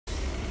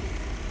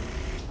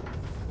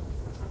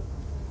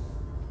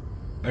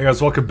Hey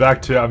guys, welcome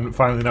back to I'm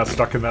finally not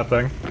stuck in that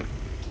thing.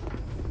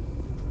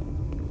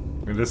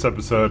 In this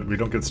episode, we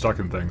don't get stuck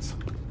in things.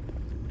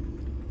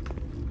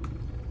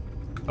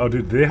 Oh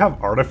dude, they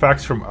have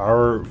artifacts from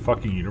our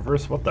fucking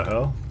universe? What the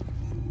hell?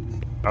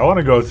 I want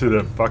to go to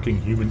the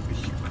fucking human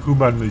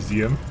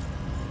museum.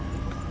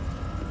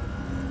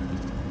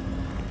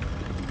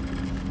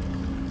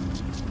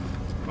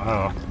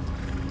 Wow.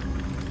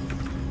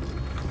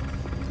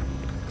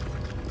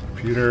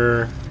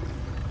 Computer.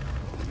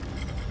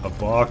 A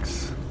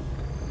box.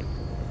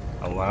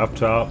 A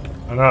laptop.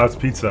 Oh no, it's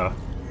pizza.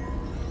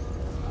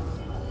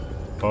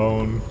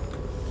 Phone.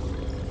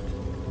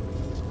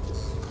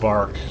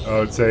 Bark.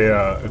 Oh, it's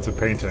a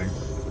painting.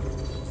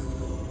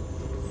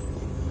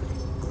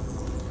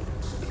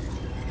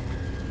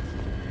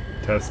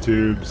 Test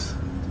tubes.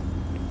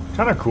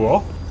 Kind of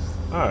cool.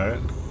 Alright.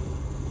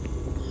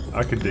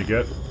 I can dig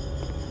it.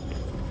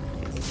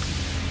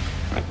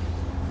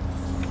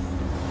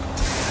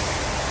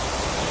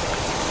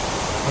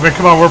 I mean,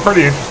 come on, we're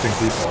pretty interesting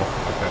people.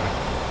 Okay.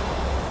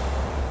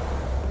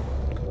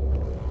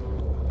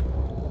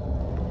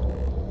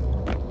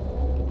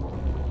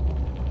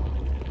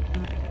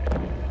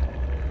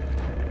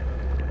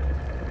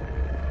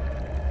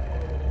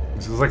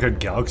 This is like a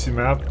galaxy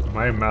map. Am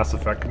I in Mass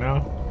Effect now?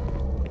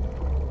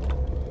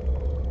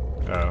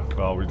 Oh,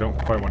 well, we don't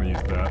quite want to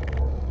use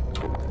that.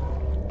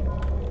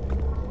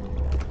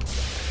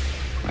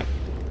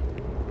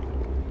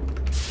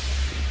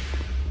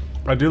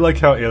 I do like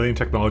how alien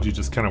technology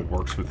just kind of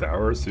works with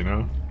ours, you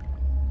know?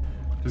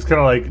 Just kind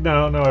of like,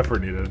 no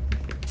effort needed.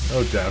 No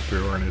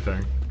adapter or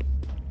anything.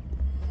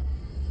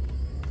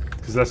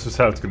 Because that's just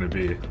how it's going to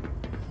be.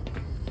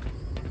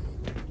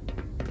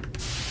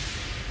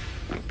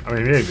 I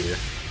mean, maybe.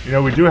 You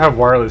know, we do have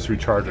wireless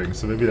recharging,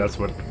 so maybe that's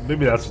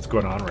what's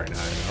going on right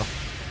now, you know?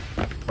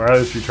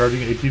 Wireless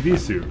recharging ATV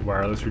suit.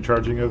 Wireless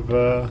recharging of,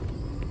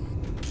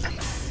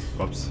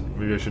 whoops.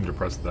 Maybe I shouldn't have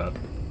pressed that.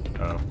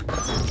 Oh.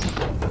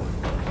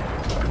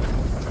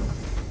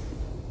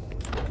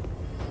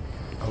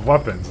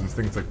 Weapons and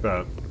things like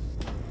that.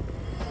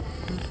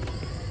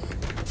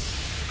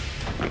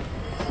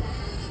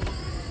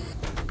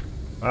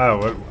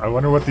 Wow, I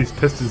wonder what these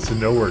pistons to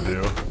nowhere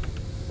do.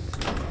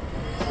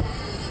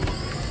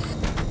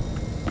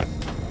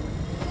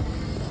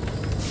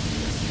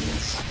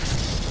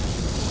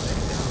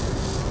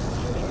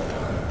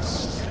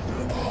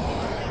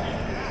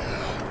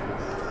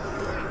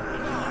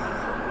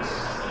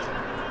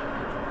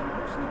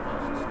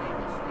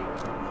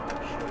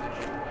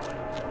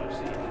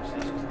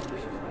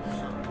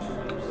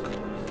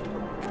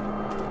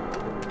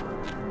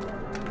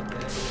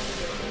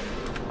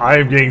 I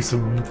am getting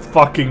some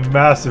fucking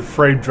massive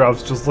frame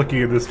drops just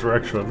looking in this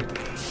direction. Did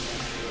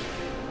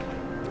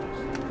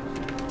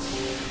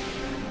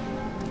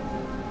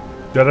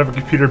I have a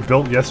computer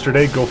built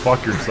yesterday? Go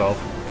fuck yourself.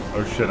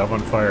 Oh shit, I'm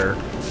on fire.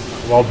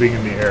 While being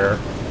in the air.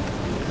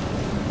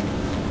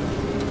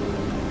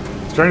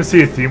 I was trying to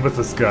see a theme with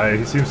this guy.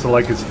 He seems to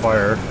like his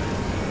fire.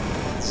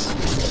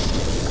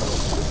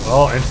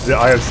 Well, into the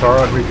Eye of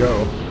Sauron we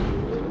go.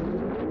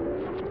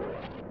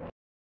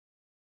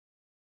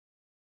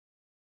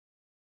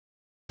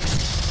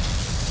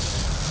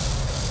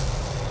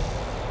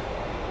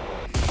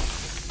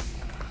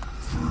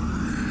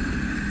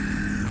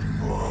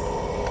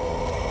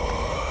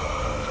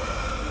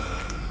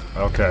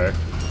 Okay.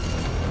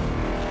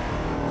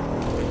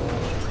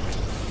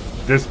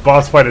 This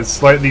boss fight has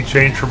slightly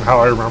changed from how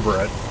I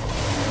remember it.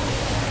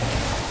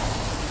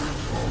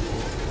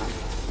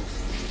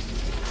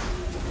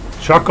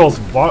 Chuckles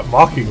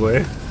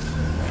mockingly.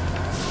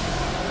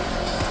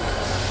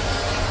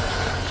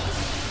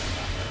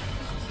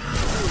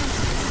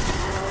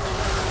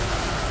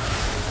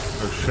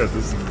 Oh shit,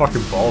 this is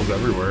fucking balls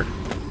everywhere.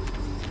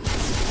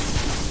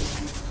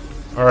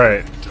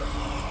 Alright.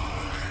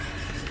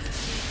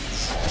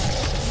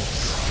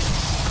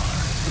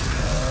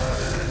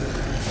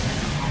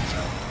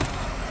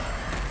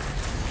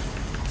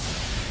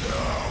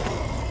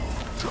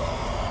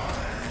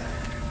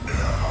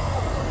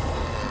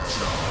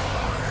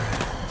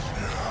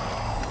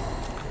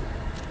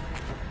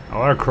 I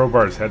want to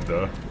crowbar his head,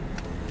 though.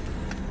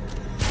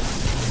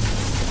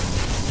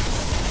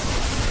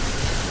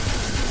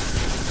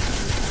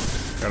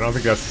 I don't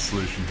think that's the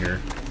solution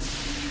here.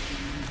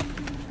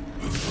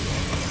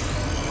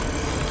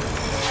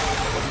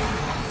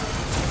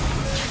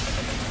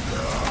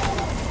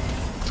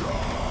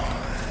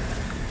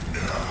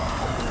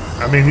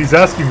 I mean, he's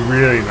asking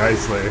really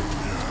nicely.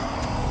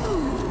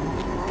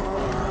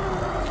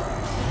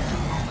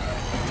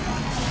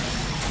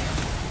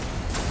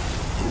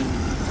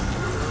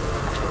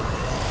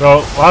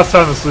 So, last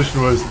time the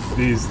solution was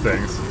these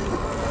things,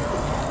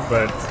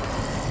 but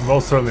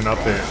most certainly not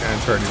the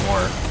answer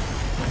anymore.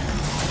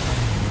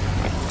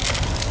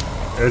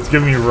 It's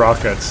giving me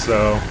rockets,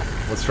 so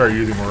let's start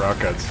using more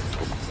rockets.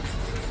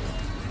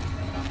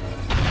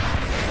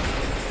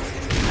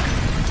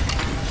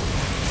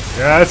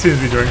 Yeah, that seems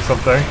to be doing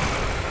something.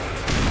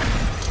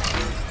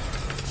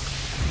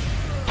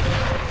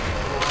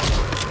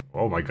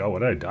 Oh my god, what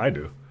did I die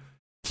to?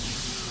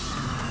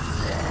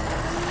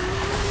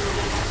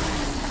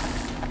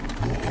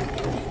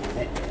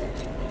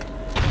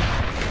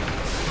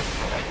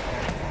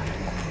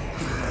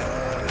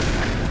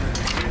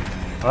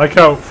 I like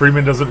how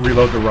Freeman doesn't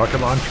reload the rocket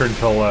launcher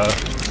until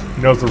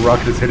he knows the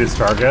rocket has hit his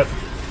target.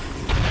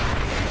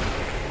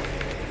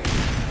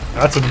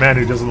 That's a man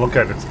who doesn't look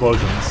at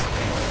explosions.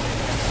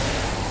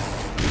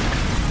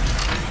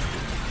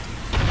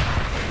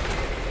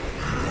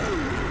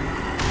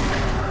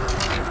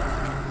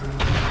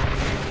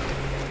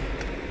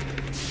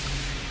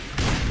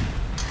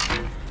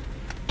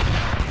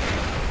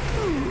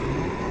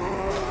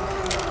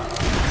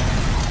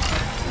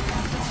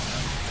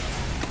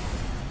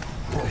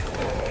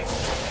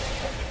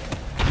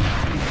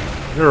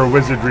 Your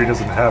wizardry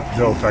doesn't have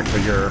no effect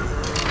on your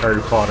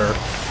Harry Potter.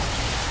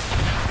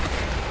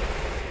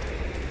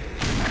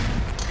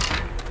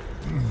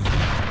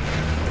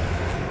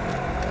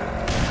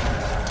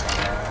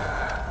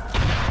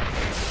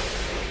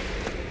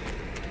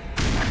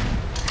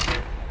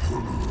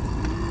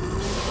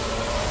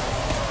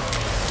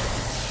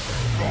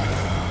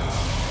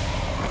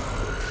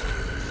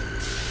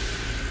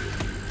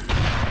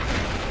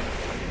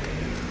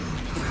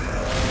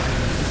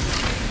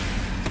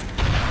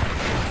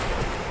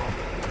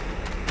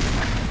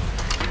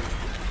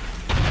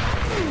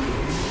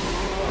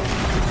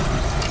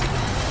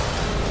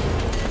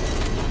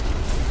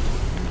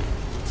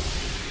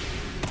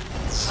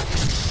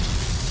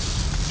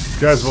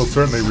 You guys will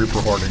certainly reap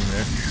hoarding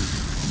me.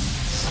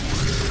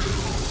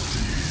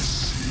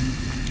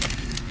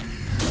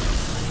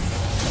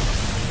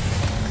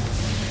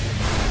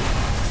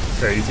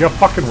 Okay, he's got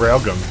fucking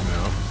railguns now.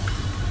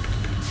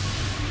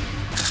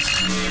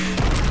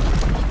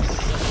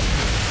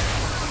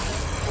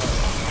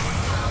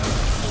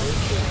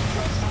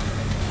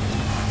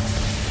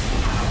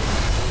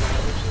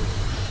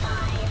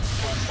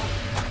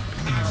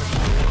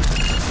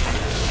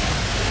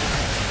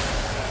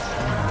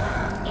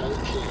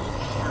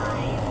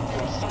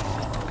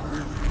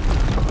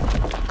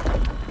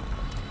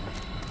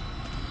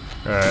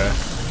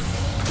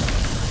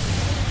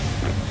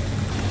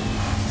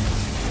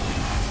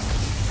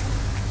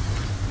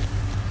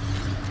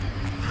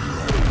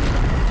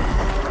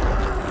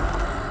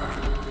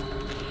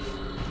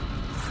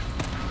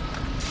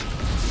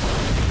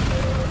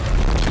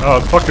 Oh,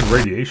 it's fucking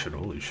radiation.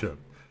 Holy shit.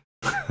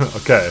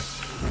 Okay.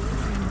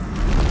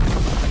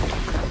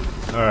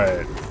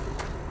 Alright.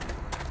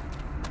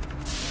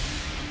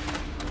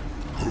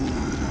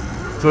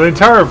 So the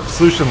entire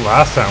solution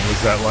last time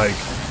was that, like,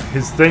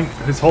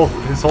 his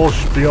whole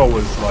spiel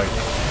was like,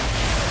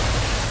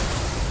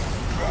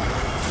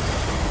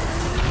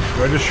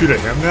 do I just shoot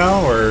at him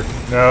now, or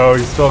no?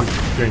 He's still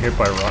getting hit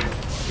by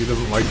rockets. He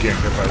doesn't like getting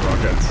hit by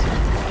rockets.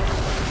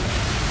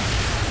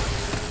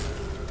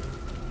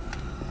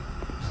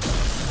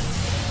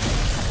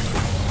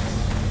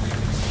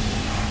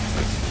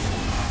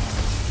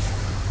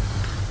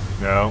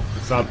 No,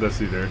 it's not this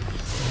either.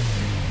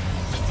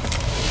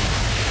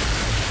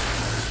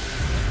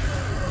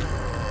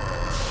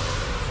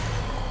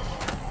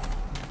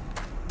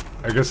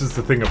 I guess it's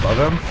the thing above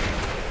him.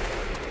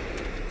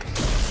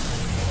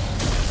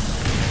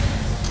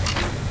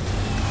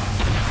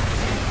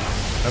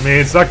 I mean,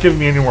 it's not giving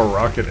me any more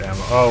rocket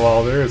ammo. Oh,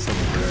 well, there is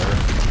something there.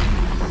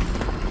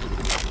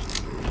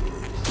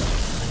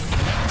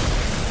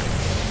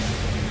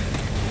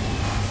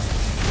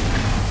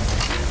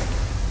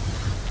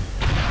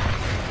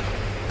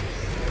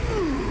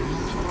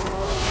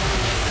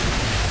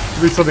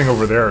 There'll be something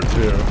over there,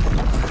 too.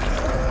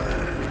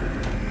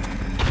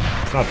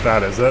 It's not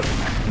that, is it?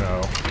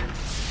 No.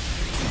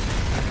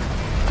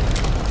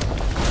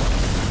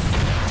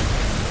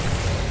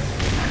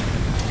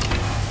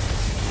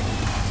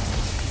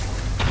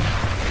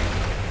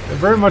 It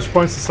very much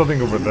points to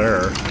something over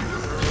there.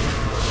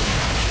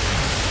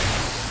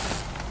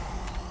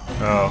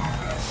 Oh.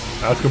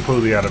 That's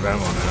completely out of ammo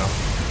now.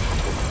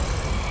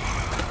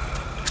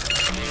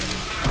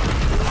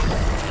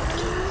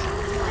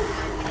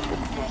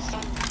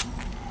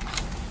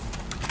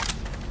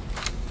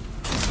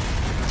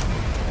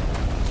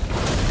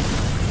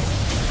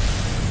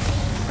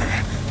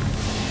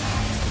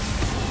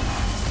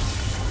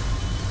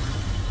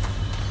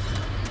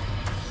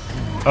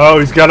 Oh,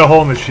 he's got a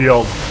hole in the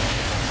shield.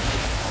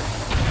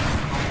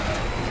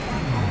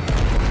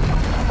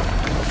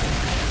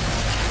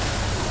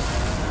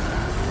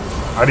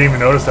 I didn't even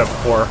notice that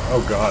before.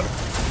 Oh god.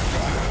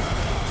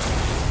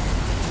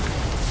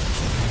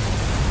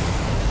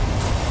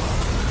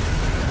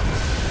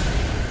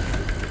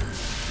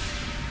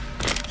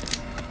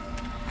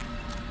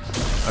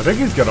 I think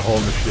he's got a hole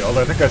in the shield.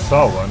 I think I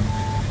saw one.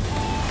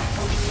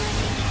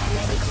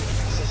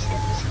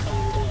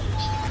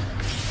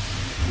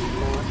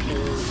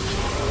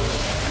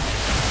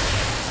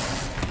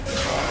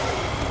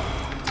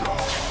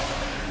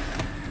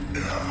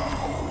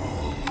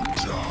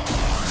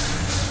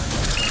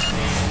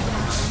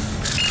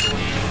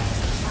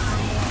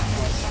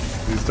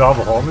 Still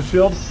have a hole in the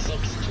shield?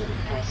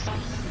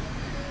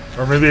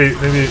 Or maybe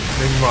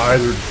my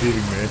eyes are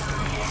deceiving me.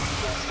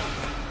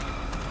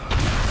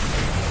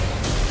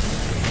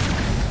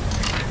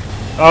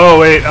 Oh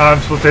wait, I'm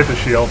supposed to hit the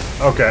shield.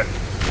 Okay.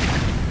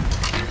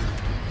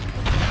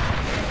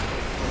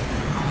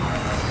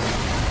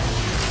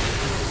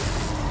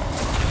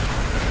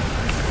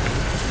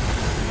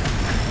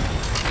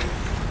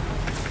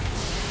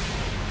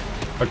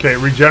 Okay, it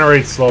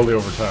regenerates slowly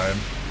over time.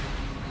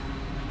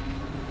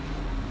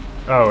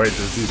 Oh wait,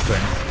 there's these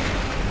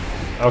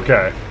things.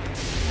 Okay.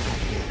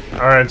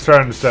 Alright, I'm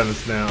starting to understand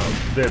this now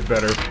a bit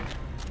better.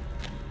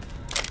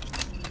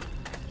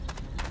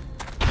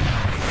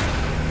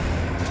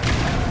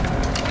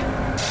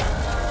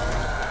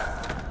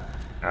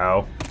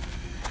 Ow.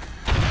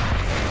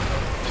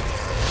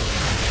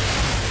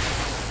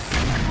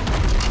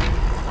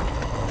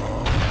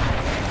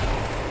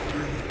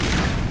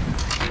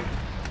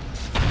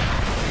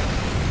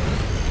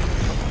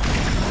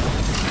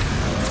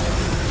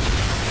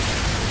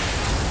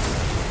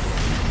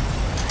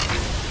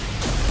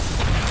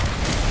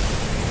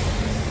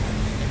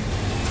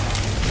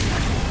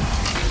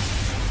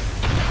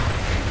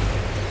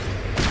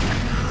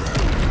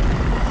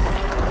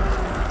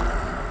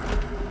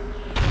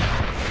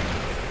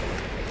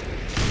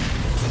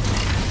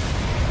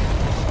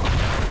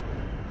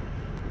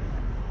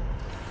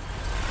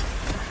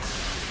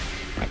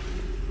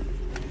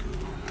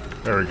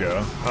 There we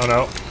go. Oh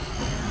no.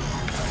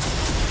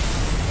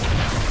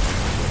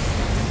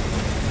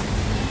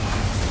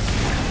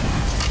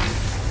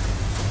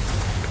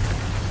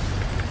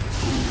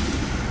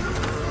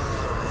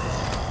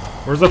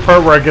 Where's the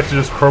part where I get to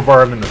just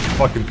crowbar him in the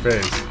fucking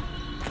face?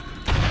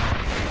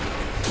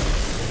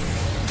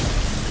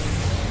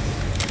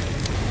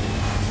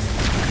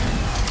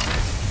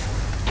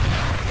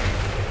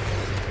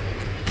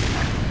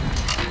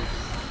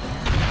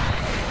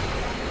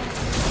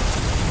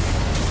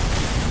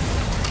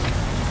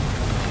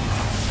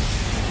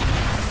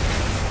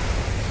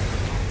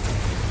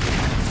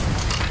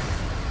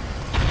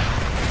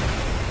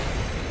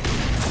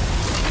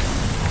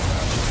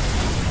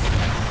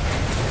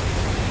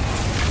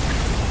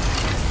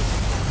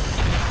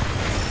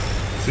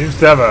 Seems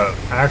to have an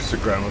axe to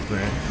grind with me.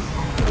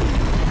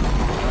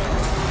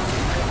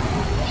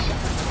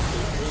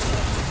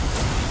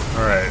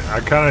 Alright, I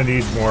kind of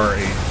need more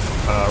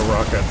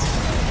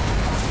rockets.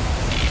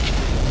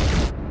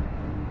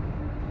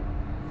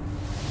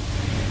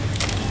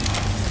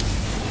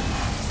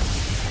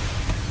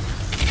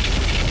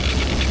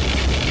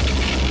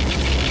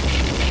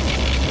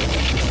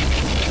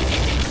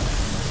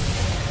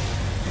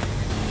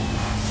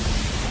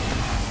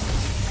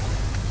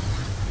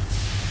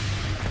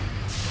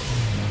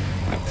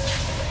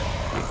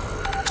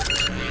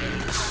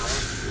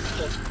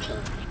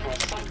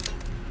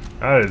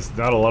 That is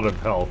not a lot of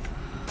health.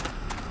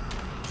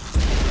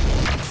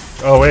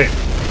 Oh, wait.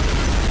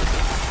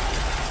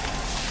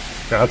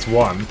 Yeah, that's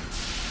one.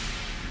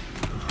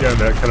 Again,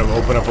 that kind of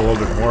open up a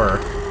little bit more.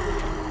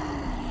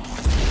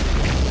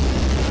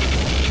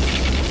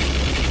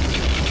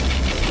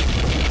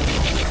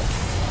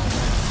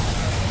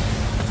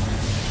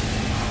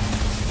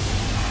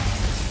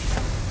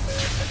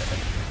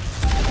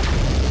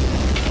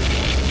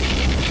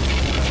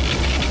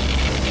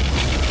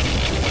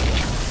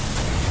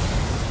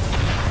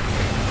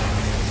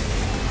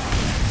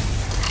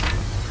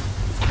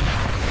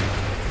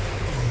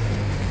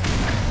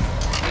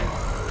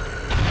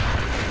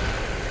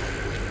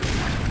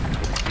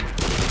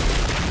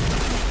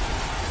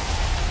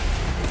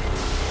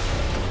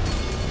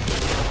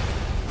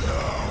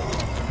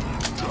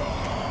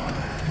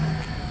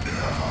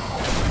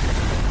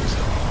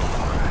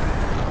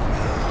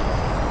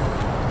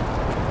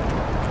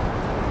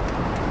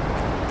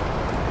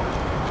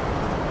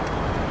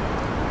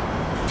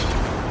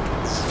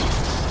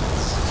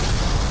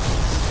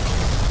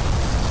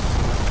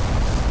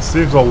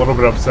 Seems a little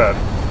bit upset.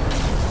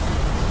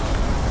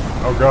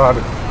 Oh god.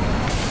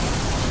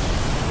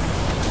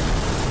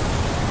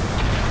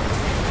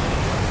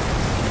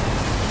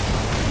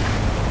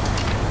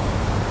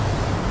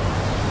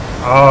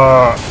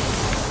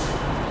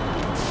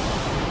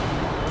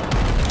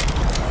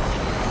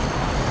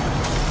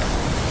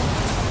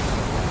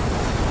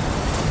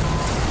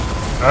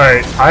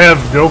 Alright, I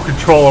have no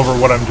control over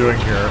what I'm doing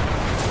here.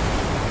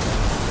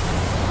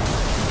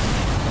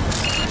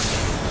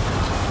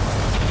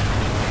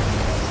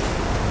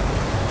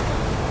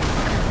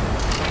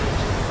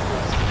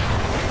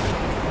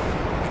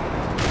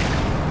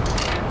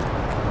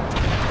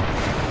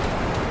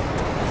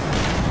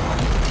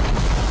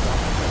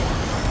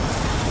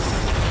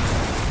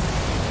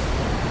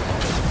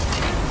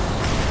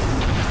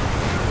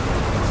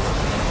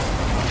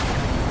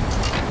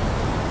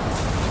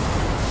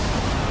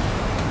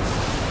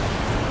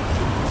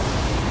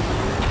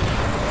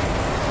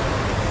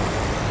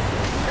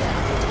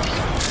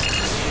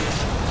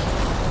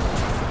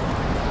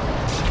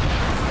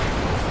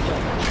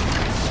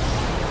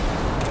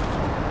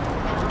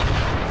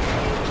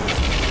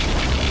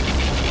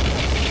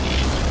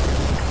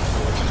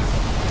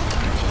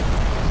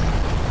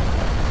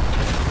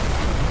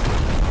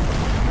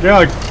 Yeah,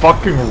 like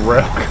fucking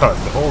railgun.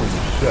 Holy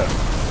shit.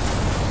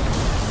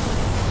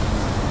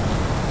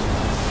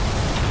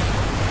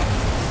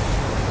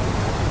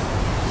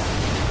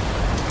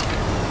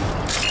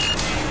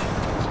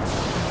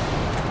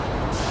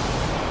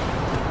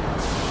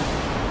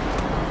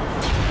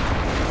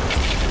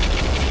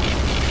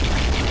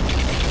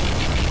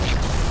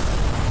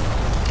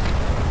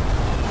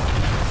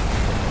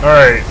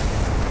 Alright.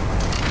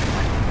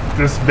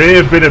 This may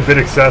have been a bit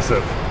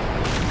excessive.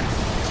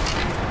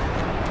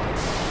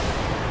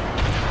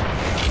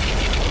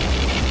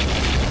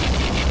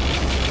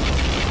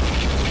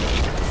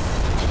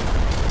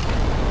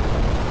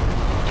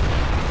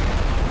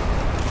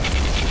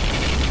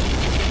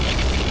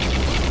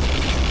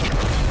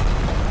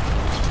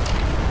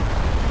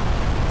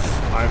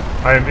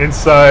 I am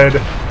inside.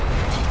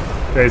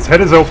 Okay, his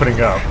head is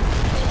opening up.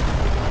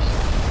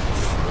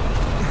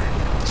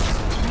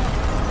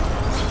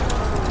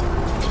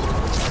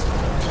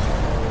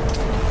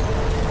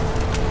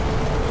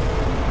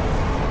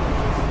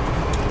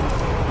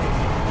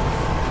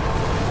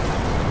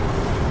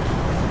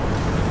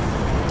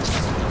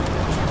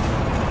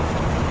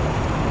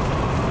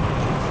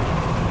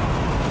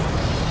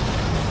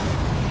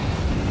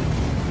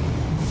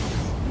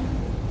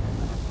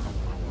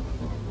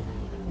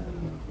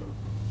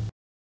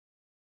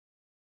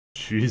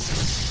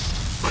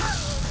 Jesus.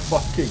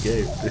 Fucking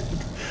game, dude.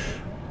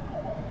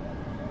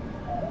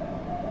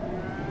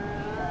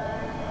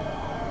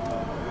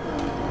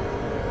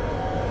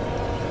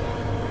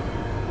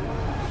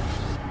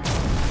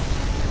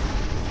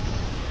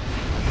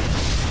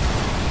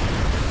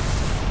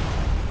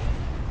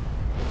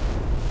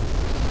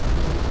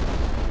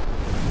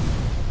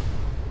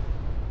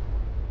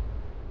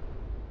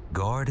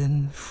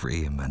 Gordon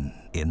Freeman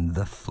in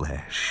the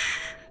flesh.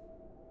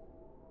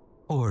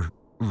 Or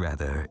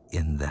rather,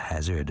 in the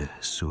hazard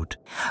suit.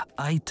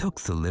 I took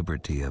the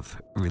liberty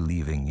of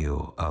relieving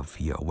you of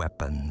your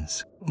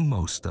weapons.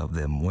 Most of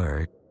them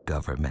were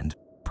government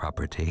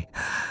property.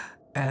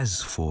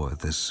 As for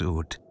the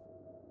suit,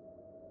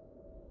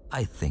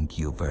 I think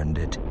you've earned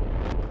it.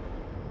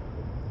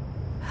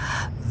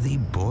 The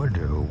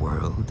border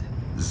world,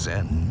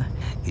 Zen,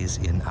 is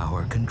in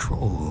our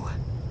control.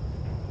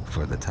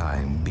 For the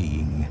time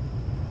being,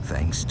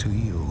 thanks to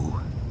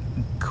you.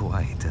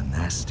 Quite a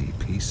nasty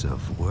piece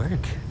of work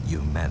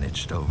you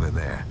managed over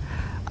there.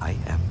 I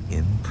am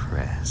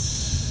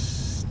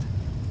impressed.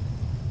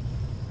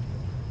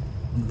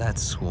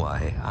 That's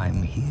why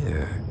I'm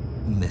here,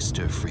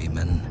 Mr.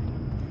 Freeman.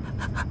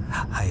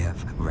 I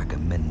have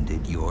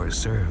recommended your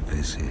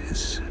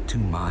services to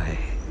my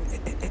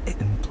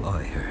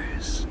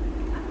employers.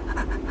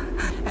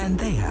 And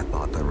they have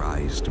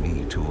authorized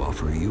me to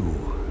offer you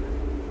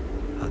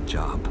a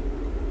job.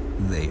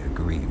 They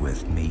agree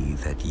with me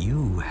that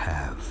you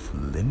have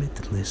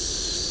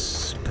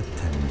limitless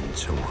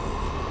potential.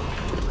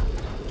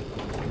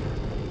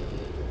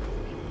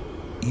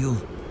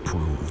 You've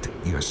proved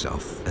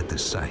yourself a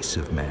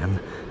decisive man,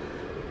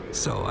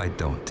 so I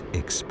don't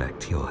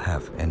expect you'll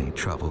have any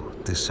trouble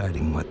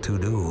deciding what to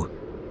do.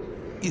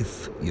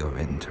 If you're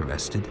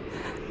interested,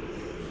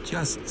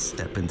 just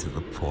step into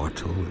the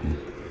portal and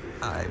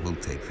I will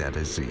take that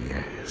as a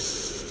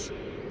yes.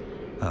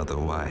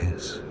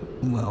 Otherwise,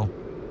 well,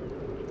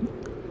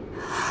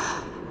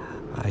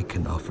 I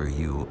can offer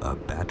you a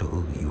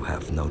battle you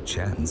have no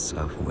chance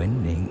of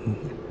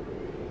winning.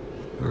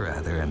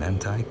 Rather an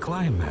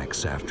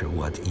anticlimax after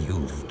what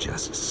you've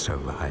just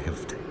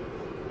survived.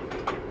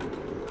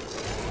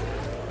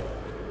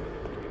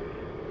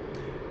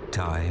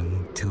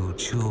 Time to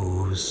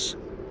choose.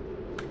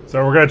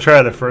 So we're gonna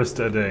try the first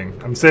ending.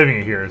 I'm saving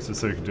it here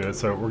just so we can do it.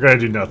 So we're gonna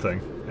do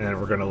nothing, and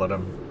we're gonna let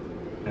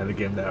him end the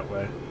game that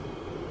way.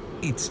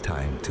 It's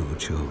time to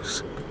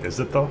choose. Is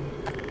it though?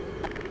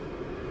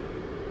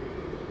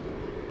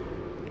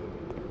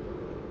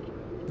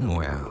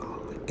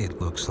 Well,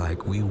 it looks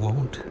like we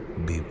won't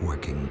be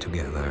working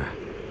together.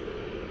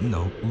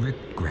 No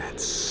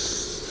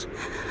regrets,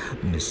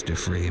 Mr.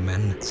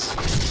 Freeman.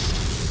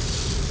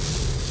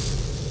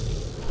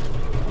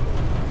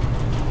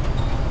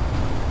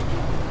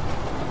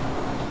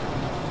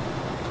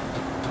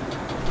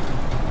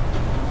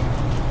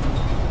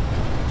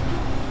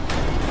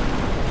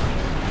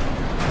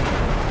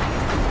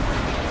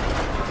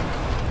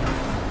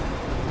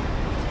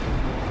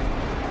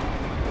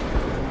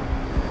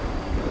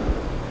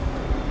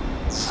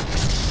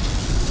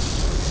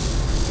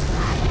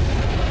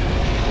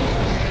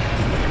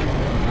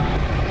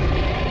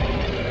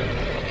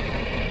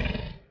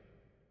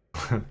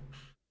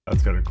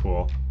 That's kind of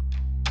cool.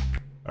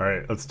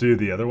 Alright, let's do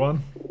the other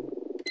one.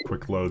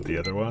 Quick load the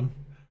other one.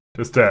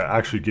 Just to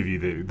actually give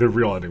you the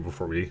real ending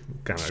before we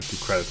kind of do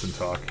credits and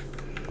talk.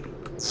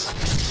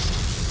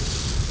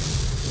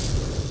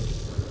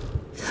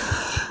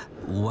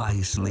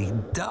 Wisely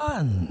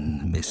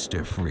done,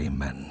 Mr.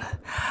 Freeman.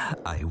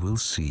 I will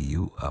see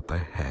you up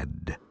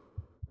ahead.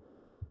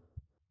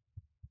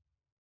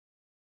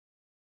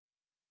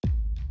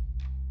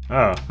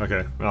 Oh,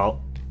 okay.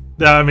 Well,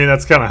 yeah, I mean,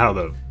 that's kind of how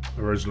the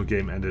original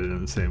game ended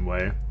in the same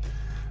way.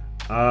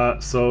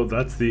 So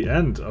that's the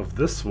end of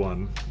this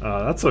one.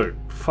 That's a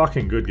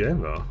fucking good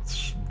game, though.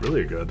 It's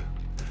really good.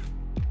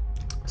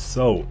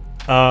 So,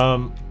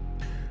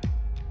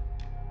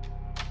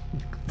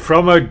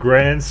 from a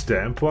grand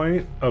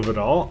standpoint of it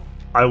all,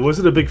 I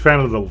wasn't a big fan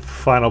of the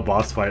final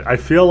boss fight. I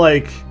feel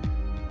like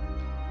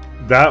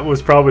that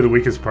was probably the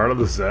weakest part of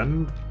the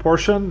Zen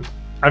portion.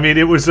 I mean,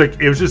 it was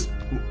just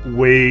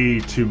way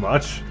too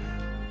much.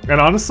 And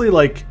honestly,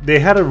 like they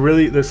had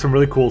there's some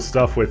really cool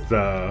stuff with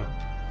the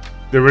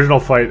original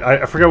fight.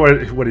 I forget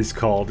what he's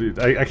called.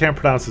 I can't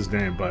pronounce his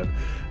name, but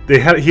he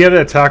had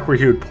an attack where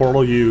he would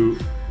portal you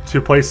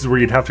to places where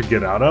you'd have to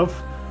get out of.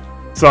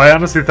 So I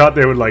honestly thought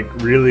they would like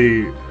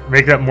really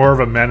make that more of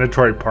a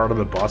mandatory part of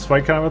the boss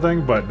fight kind of a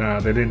thing, but no,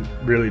 they didn't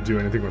really do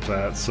anything with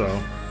that. So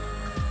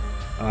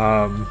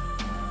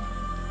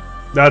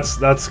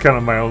that's kind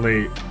of my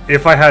only.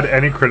 If I had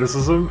any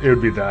criticism, it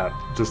would be that.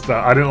 Just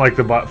I didn't like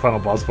the final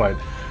boss fight.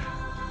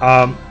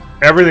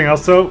 Everything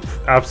else though,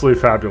 absolutely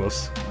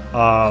fabulous.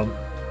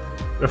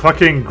 The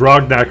fucking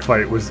Grognak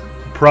fight was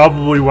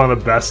probably one of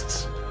the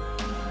best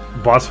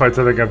boss fights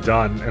I think I've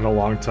done in a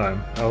long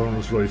time. That one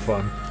was really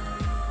fun.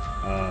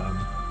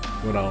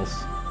 What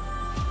else?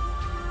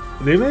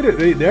 They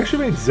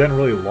actually made Zen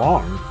really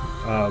long,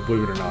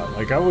 believe it or not.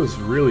 Like, I was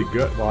really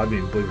good. Well, I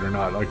mean, believe it or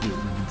not, like you've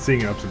been seeing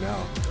it up to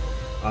now.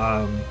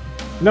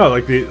 No,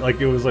 like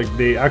it was like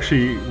they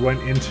actually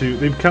went into.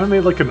 They kind of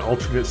made like an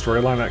alternate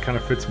storyline that kind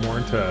of fits more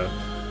into,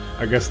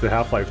 I guess, the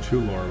Half-Life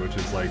 2 lore, which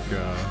is like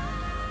the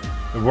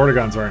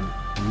Vortigons aren't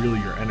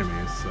really your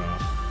enemies, so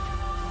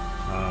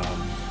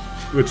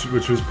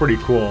which was pretty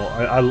cool.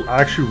 I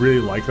actually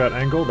really like that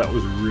angle. That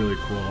was really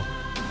cool.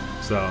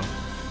 So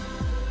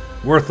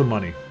worth the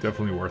money,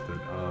 definitely worth it.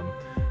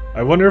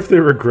 I wonder if they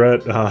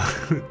regret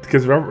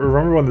because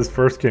remember when this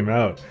first came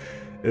out,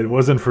 it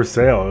wasn't for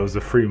sale. It was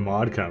a free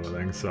mod kind of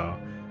thing. So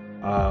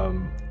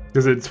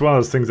because it's one of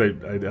those things I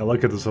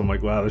look at this, I'm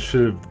like, wow,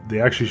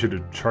 they actually should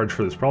have charged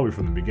for this probably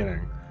from the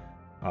beginning,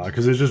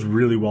 because it's just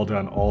really well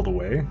done all the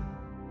way.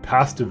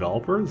 Past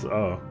developers,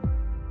 oh,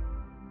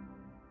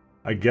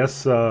 I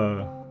guess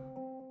yeah,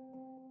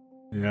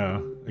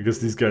 I guess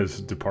these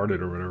guys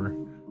departed or whatever.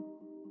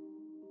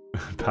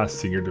 Past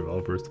senior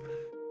developers,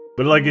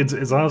 but like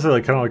it's honestly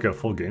like kind of like a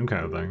full game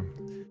kind of thing.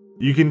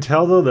 You can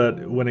tell though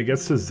that when it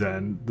gets to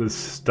Zen, the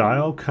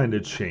style kind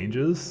of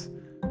changes.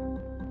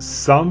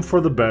 Some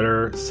for the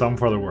better, some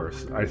for the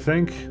worse. I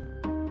think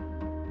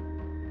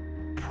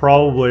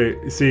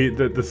probably see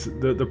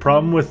the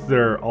problem with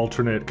their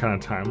alternate kind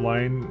of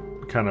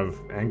timeline kind of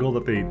angle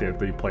that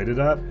they played it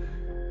at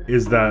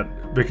is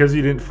that because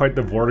you didn't fight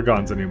the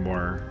Vortigons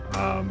anymore,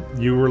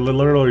 you were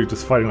literally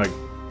just fighting like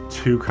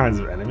two kinds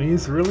of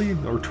enemies, really,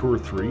 or two or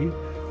three.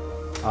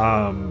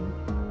 I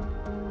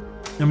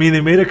mean,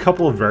 they made a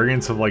couple of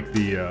variants of like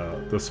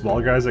the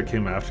small guys that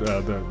came after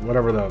the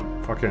whatever the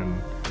fucking,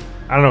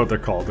 I don't know what they're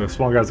called, the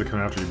small guys that come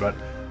after you. But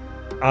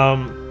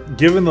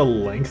given the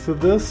length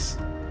of this,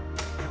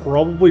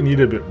 probably need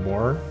a bit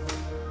more.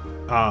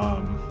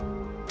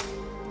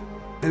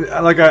 And,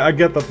 like I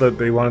get that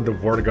they wanted the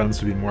Vortigons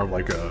to be more of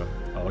like a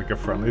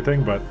friendly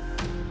thing, but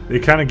they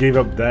kind of gave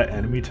up that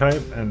enemy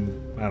type, and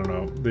I don't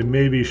know, they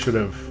maybe should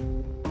have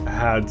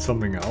had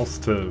something else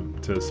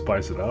to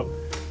spice it up,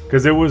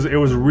 because it was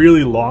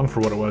really long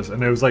for what it was,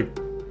 and it was like,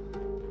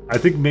 I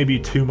think maybe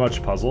too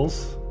much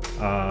puzzles.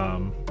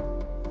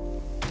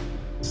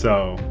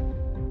 So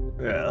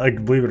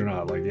like, believe it or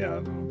not, like, yeah,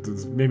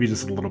 there's maybe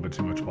just a little bit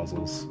too much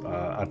puzzles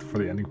for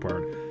the ending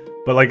part.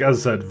 But like,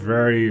 as I said,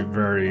 very,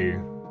 very,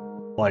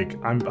 like,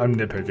 I'm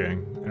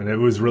nitpicking, and it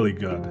was really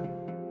good.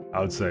 I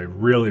would say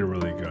really,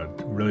 really good,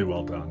 really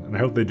well done, and I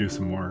hope they do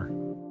some more.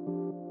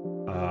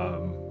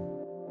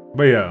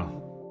 But yeah,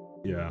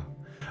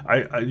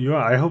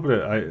 I hope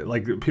that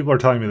like, people are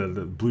telling me that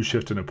the Blue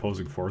Shift and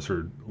Opposing Force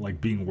are like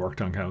being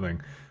worked on kind of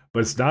thing, but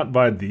it's not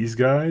by these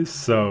guys,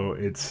 so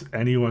it's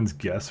anyone's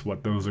guess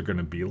what those are going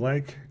to be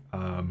like.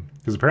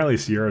 Because apparently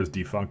Sierra is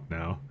defunct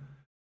now,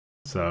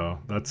 so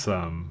that's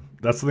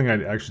something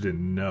I actually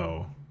didn't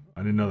know.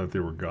 I didn't know that they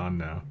were gone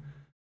now.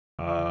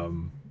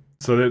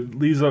 So that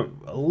leaves a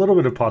little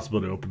bit of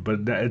possibility open,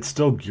 but it's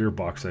still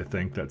Gearbox, I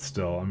think. That's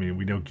still, I mean,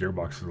 we know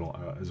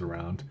Gearbox is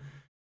around,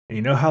 and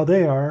you know how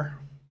they are.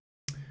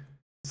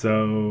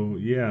 So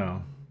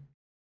yeah,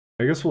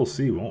 I guess we'll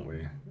see, won't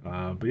we?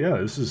 But yeah,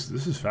 this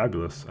is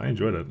fabulous. I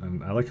enjoyed it,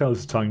 and I like how this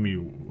is telling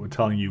you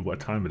what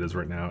time it is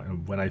right now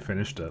and when I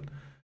finished it.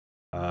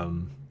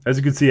 As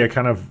you can see, I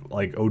kind of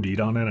like OD'd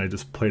on it. I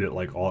just played it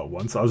like all at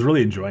once. I was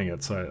really enjoying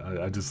it, so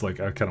I just like,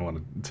 I kind of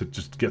wanted to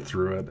just get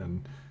through it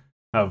and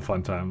have a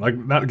fun time. Like,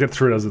 not get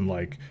through it as in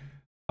like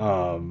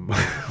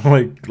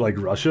like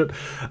rush it.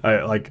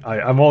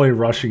 I'm only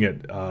rushing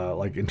it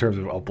like in terms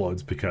of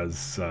uploads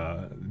because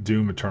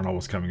Doom Eternal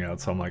was coming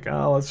out, so I'm like,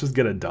 oh, let's just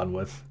get it done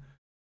with.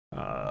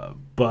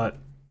 But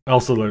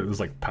also there's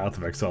like Path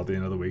of Exile at the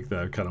end of the week that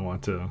I kind of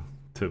want to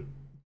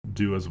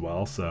do as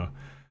well. So,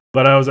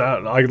 but I was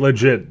out, like,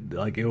 legit,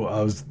 like it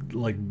was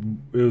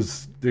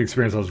the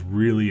experience I was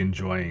really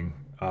enjoying.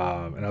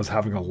 And I was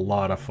having a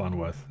lot of fun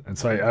with, and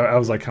so I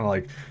was like, kind of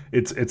like,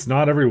 it's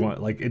not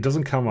everyone, like, it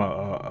doesn't come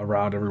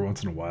around every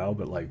once in a while,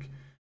 but like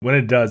when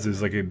it does,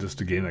 it's like just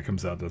a game that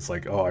comes out that's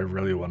like, oh, I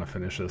really want to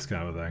finish this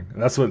kind of thing.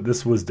 And that's what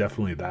this was,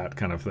 definitely that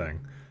kind of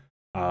thing.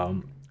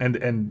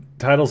 And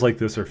titles like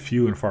this are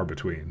few and far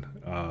between.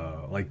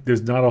 Like,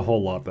 there's not a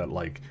whole lot that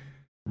like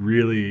I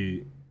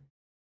really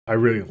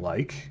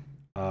like.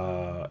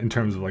 in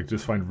terms of like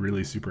just find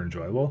really super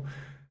enjoyable.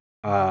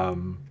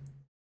 Um,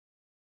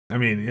 I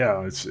mean,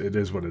 yeah, it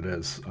is what it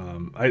is.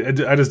 I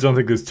just don't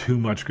think there's too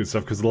much good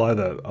stuff because a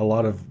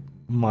lot of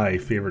my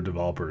favorite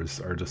developers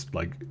are just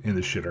like in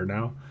the shitter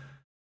now.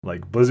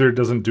 Like Blizzard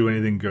doesn't do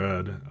anything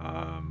good.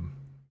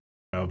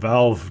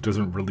 Valve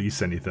doesn't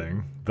release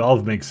anything.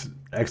 Valve makes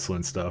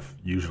excellent stuff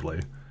usually.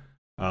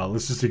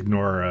 Let's just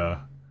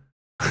ignore.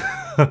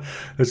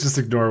 Let's just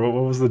ignore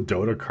what was the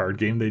Dota card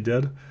game they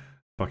did?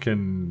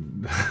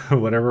 Fucking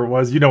whatever it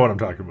was. You know what I'm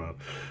talking about.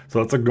 So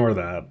let's ignore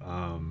that.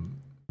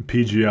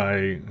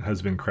 PGI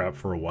has been crap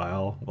for a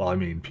while. Well, I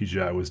mean,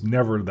 PGI was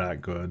never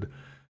that good,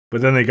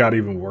 but then they got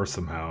even worse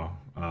somehow.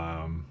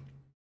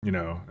 You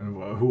know,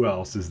 and who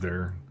else is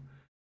there?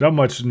 Not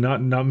much.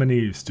 Not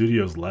many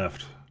studios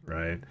left,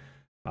 right?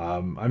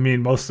 I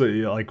mean, most of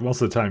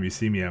the time you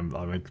see me, I'm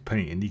like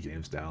playing indie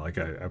games now. Like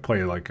I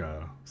play like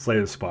Slay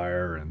the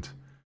Spire and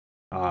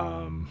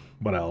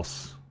what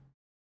else?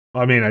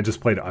 I mean, I just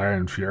played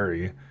Iron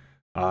Fury.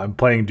 I'm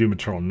playing Doom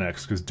Eternal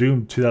next because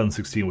Doom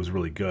 2016 was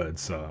really good,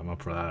 so I'm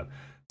up for that.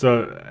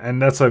 So,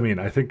 and that's what I mean.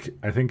 I think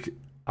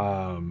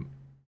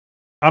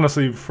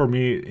honestly, for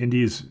me,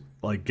 indie's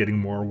like getting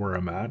more where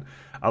I'm at.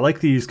 I like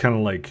these kind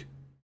of like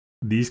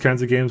these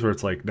kinds of games where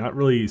it's like not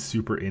really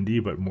super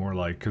indie, but more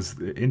like because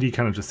indie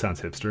kind of just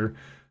sounds hipster.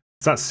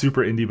 It's not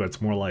super indie, but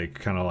it's more like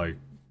kind of like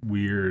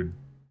weird,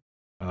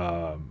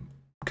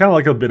 kind of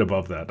like a bit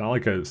above that. Not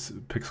like a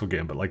pixel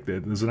game, but like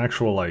there's an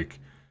actual like,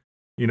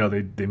 you know,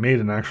 they made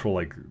an actual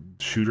like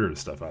shooter and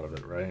stuff out of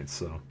it, right?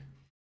 So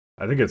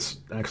I think it's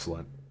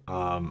excellent.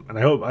 And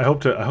I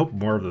hope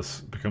more of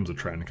this becomes a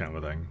trend kind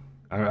of a thing.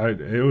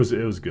 It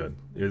was good.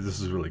 This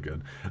is really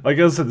good. Like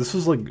I said, this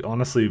was like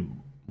honestly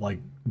like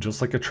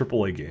just like a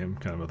AAA game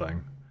kind of a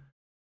thing.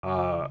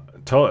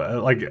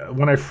 Like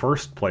when I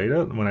first played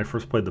it, when I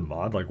first played the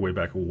mod, like way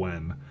back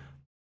when,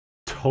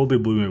 totally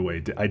blew me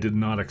away. I did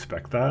not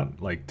expect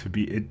that, like to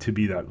be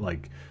that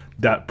like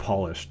that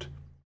polished.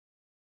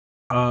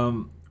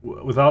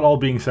 Without all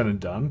being said and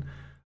done,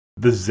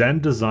 the Zen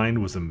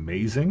design was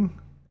amazing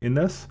in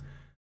this.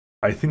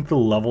 I think the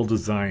level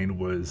design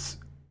was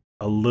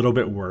a little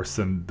bit worse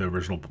than the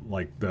original,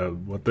 like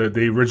what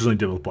they originally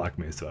did with Black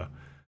Mesa.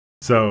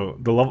 So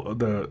the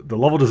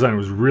level design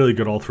was really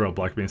good all throughout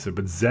Black Mesa,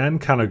 but Zen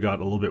kind of got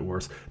a little bit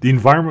worse. The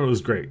environment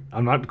was great.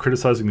 I'm not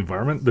criticizing the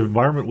environment. The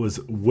environment was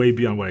way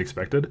beyond what I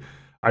expected.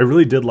 I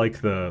really did like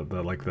the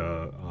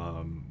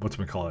what's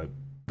it call it,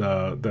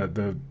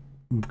 the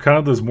kind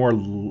of there's more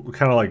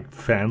kind of like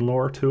fan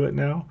lore to it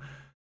now.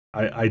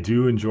 I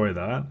do enjoy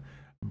that,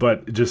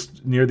 but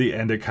just near the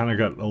end it kind of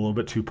got a little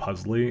bit too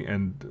puzzly,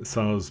 and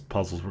some of those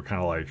puzzles were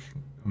kind of like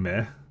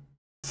meh.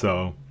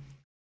 So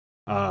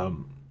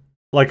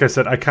like I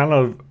said, I kind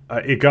of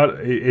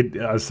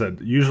as I said,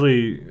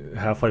 usually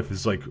Half-Life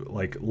is like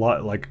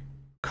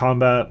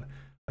combat,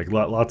 like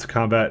lots of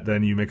combat.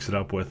 Then you mix it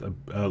up with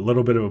a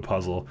little bit of a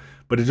puzzle,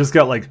 but it just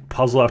got like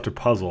puzzle after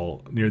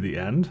puzzle near the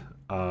end.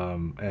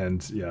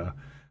 And yeah,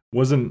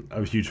 wasn't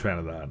a huge fan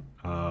of that.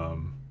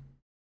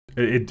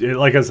 It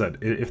like I said,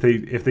 if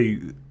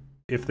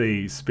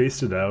they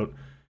spaced it out a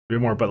bit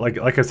more, but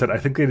like I said, I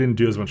think they didn't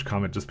do as much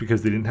combat just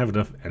because they didn't have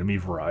enough enemy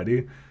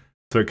variety.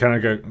 So it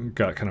kind of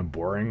got kind of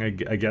boring,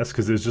 I guess,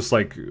 because it's just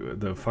like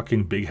the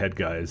fucking big head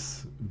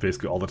guys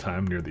basically all the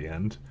time near the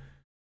end.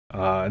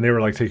 And they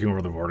were like taking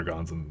over the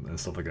Vortigons and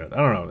stuff like that. I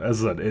don't know.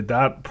 As I said,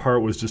 that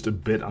part was just a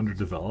bit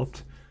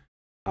underdeveloped.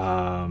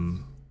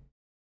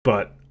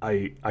 But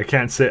I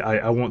can't say,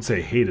 I won't say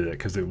I hated it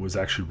because it was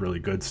actually really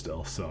good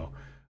still. So,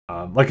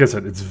 like I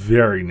said, it's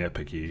very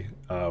nitpicky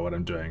what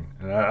I'm doing.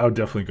 And I would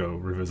definitely go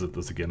revisit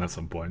this again at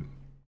some point.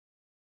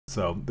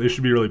 So they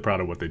should be really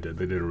proud of what they did.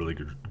 They did a really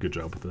good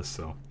job with this.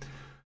 So,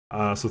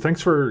 so thanks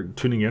for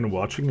tuning in and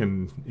watching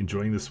and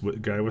enjoying this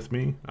guy with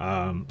me.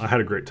 I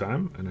had a great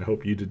time, and I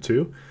hope you did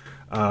too.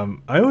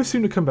 I always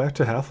seem to come back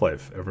to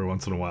Half-Life every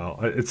once in a while.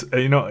 It's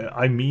you know,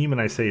 I meme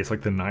and I say it's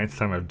like the 9th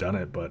time I've done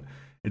it, but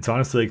it's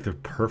honestly like the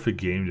perfect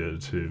game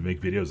to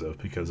make videos of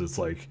because it's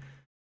like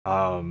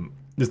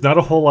there's not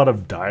a whole lot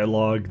of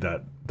dialogue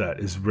that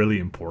is really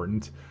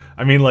important.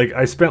 I mean, like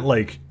I spent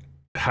like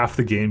half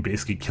the game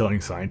basically killing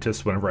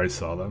scientists whenever I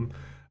saw them.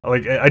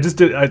 Like I just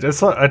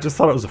thought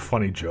it was a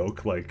funny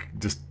joke. Like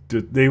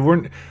they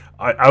weren't.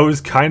 I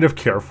was kind of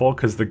careful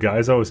because the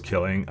guys I was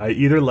killing, I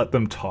either let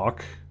them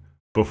talk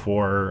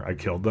before I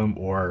killed them,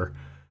 or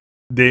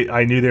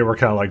I knew they were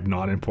kind of like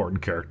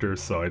non-important characters,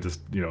 so I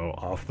just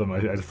off them. I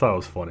just thought it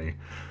was funny.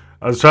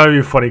 I was trying to be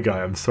a funny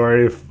guy. I'm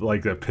sorry if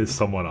like that pissed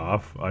someone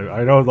off.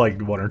 I know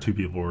like one or two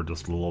people were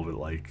just a little bit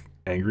like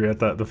angry at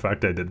the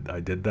fact I did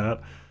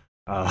that.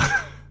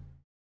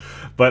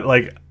 But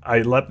like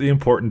I let the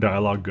important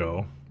dialogue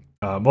go.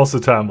 Most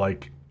of the time,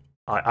 like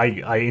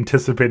I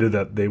anticipated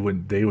that they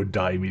would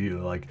die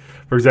immediately. Like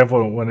for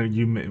example, when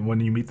you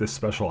meet the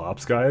special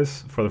ops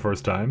guys for the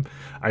first time,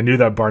 I knew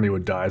that Barney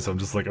would die, so I'm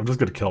just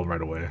gonna kill him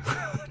right away,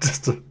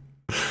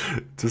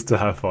 just to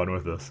have fun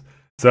with this.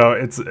 So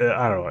it's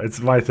I don't know, it's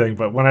my thing.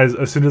 But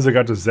as soon as I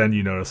got to Zen,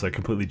 you notice I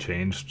completely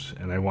changed,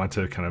 and I want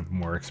to kind of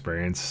more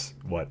experience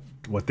what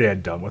they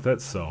had done with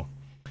it. So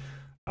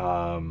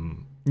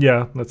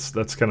yeah,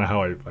 that's kind of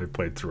how I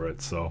played through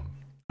it. So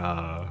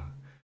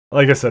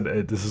like I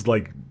said, this is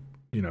like,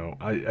 you know,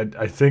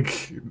 I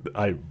think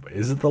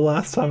is it the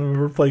last time I'm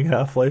ever playing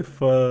Half-Life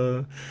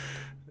the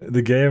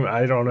game?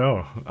 I don't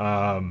know.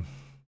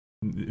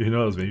 Who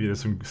knows? Maybe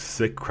there's some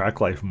sick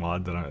Crack Life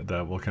mod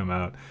that will come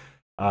out.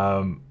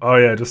 Oh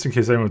yeah, just in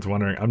case anyone's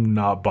wondering, I'm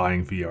not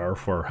buying VR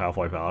for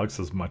Half-Life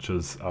Alyx as much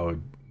as I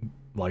would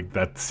like.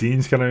 That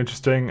seems kind of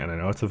interesting, and I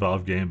know it's a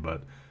Valve game,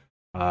 but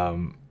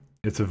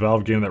it's a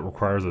Valve game that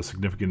requires a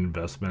significant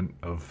investment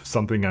of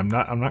something. I'm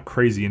not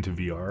crazy into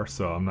VR,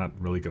 so I'm not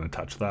really going to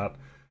touch that.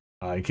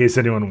 In case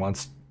anyone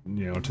wants,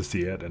 you know, to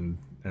see it and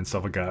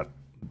stuff like that,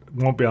 it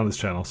won't be on this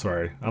channel.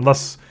 Sorry,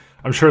 unless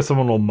I'm sure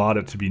someone will mod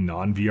it to be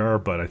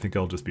non-VR, but I think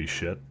it'll just be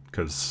shit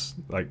because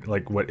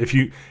like what if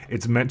you?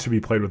 It's meant to be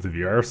played with the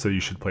VR, so you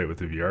should play it with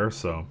the VR.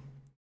 So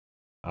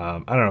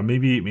I don't know.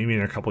 Maybe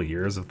in a couple of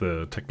years, if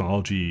the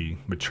technology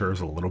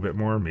matures a little bit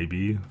more,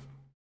 maybe,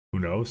 who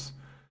knows.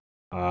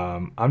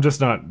 I'm just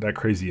not that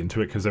crazy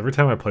into it because every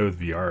time I play with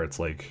VR, it's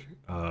like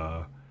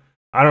I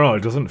don't know.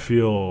 It doesn't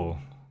feel.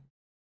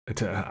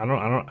 I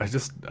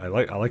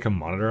like a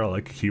monitor. I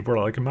like a keyboard.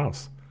 I like a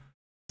mouse.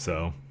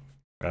 So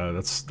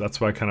that's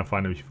why I kind of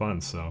find it to be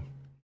fun. So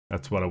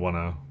that's what I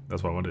wanna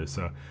do.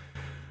 So,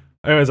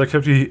 anyways, I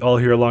kept you all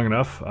here long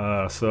enough.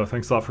 So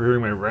thanks a lot for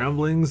hearing my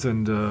ramblings,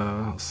 and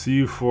I'll see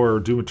you for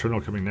Doom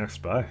Eternal coming next.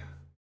 Bye.